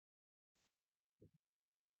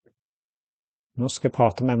Nå skal jeg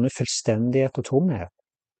prate om emnet fullstendighet og tomhet.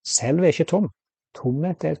 Selve er ikke tom.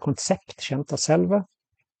 Tomhet er et konsept kjent av selve.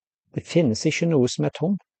 Det finnes ikke noe som er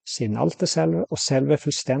tom, siden alt er selve, og selve er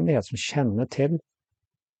fullstendighet som kjenner til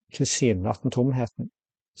tilsynelatende tomheten.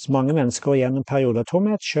 Så mange mennesker går gjennom perioder av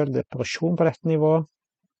tomhet, selv depresjon på dette nivået.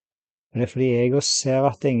 Det er fordi jeg også ser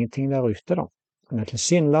at det er ingenting der ute da. Den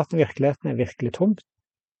tilsynelatende virkeligheten er virkelig tomt,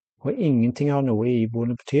 og ingenting har noe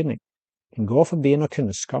iboende betydning. Den går forbi når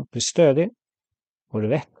kunnskap blir stødig, og du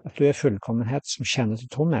vet at du er fullkommenhet som kjenner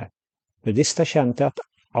til tomhet. Buddhister kjenner til at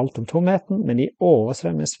alt om tomheten, men de overser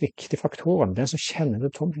den mest viktige faktoren, den som kjenner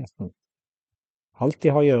til tomheten. Alt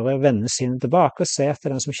de har å gjøre er å vende sine tilbake og se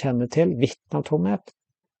etter den som kjenner til, vitner om tomhet,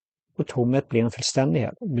 og tomhet blir en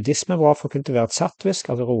fullstendighet. Buddhisme er bra for å kultivere et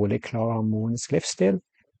sattvisk, altså rolig, klar og harmonisk livsstil,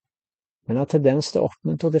 men har tendens til å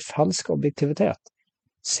oppmuntre til falsk objektivitet.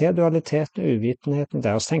 Se dualiteten og uvitenheten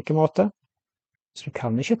deres tenkemåte, så du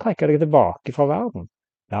kan ikke trekke deg tilbake fra verden.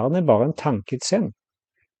 Verden er bare en tanke i ditt sinn.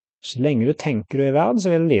 Så lenge du tenker du er i verden,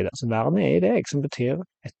 så vil det lide. Så verden er i deg, som betyr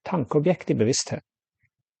et tankeobjekt i bevissthet.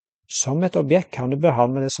 Som et objekt kan du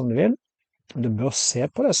behandle det som du vil, og du bør se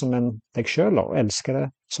på det som deg selv og elske det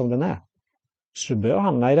som den er. Så du bør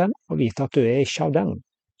handle i den og vite at du er ikke av den.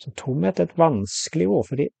 Så tomhet er et vanskelig ord,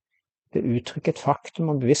 fordi det uttrykker et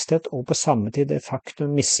faktum om bevissthet, og på samme tid er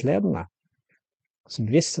faktum misledende. Så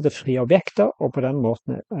bevissthet er frie objekter, og på den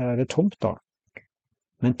måten er det tomt da.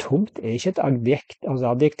 Men tomt er ikke et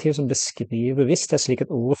adjektiv som beskriver bevissthet, slik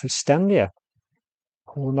at ordet fullstendighet,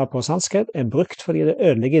 krona på sanskrit, er brukt fordi det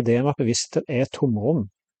ødelegger ideen om at bevissthet er et tomrom.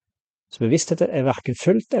 Så bevissthet er hverken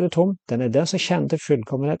fullt eller tomt, den er den som kjenner til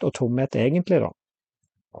fullkommenhet og tomhet egentlig da.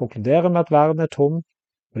 Konkluderer med at verden er tom,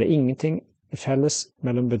 og det er ingenting felles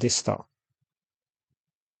mellom buddhister.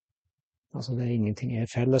 Altså det er ingenting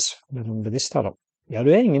felles mellom buddhister da. Ja,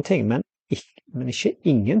 du er ingenting, men ikke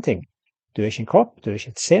ingenting. Du er ikke en kropp, du er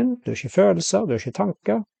ikke et sinn, du er ikke følelser, du er ikke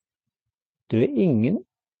tanker. Du er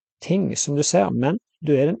ingenting som du ser, men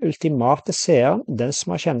du er den ultimate seeren, den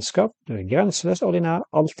som har kjennskap. Du er grenseløs, ordinær,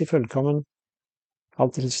 alltid fullkommen,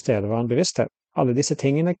 alltid tilstedeværende bevissthet. Alle disse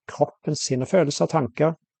tingene, kroppen, sinn og følelser,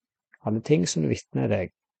 tanker, alle ting som du vitner er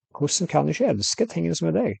deg. Hvordan kan du ikke elske tingene som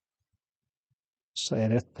er deg? Så er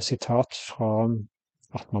det et sitat fra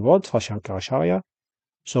Atmavod, fra Shankaracharya.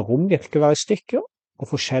 Så rom virker å være i stykker, og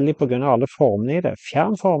forskjellig på grunn av alle formene i det.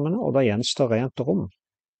 Fjern formene, og da gjenstår rent rom.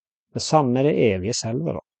 Det samme er det evige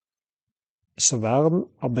selve da. Så verden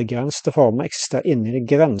av begrensede former eksisterer inne i det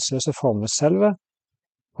grenseløse formenes selve,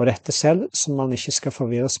 og dette selv, som man ikke skal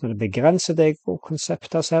forvirres med det begrensede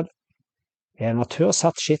ego-konseptet av selv, er natur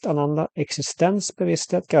satt skitt ananda, eksistens,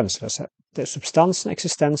 bevissthet, grenseløshet. Det er substansen,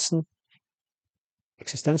 eksistensen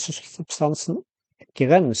og substansen,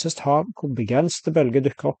 grenseløst hav hvor begrensede bølger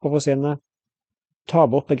dukker opp og forsvinner, tar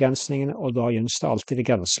bort begrensningene, og da gjenstår alltid det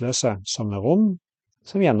grenseløse, som er rom,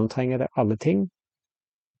 som gjennomtrenger det alle ting,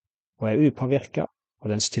 og er upåvirket, og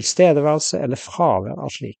dens tilstedeværelse eller fravær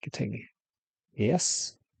av slike ting.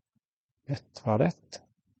 Yes, det var det.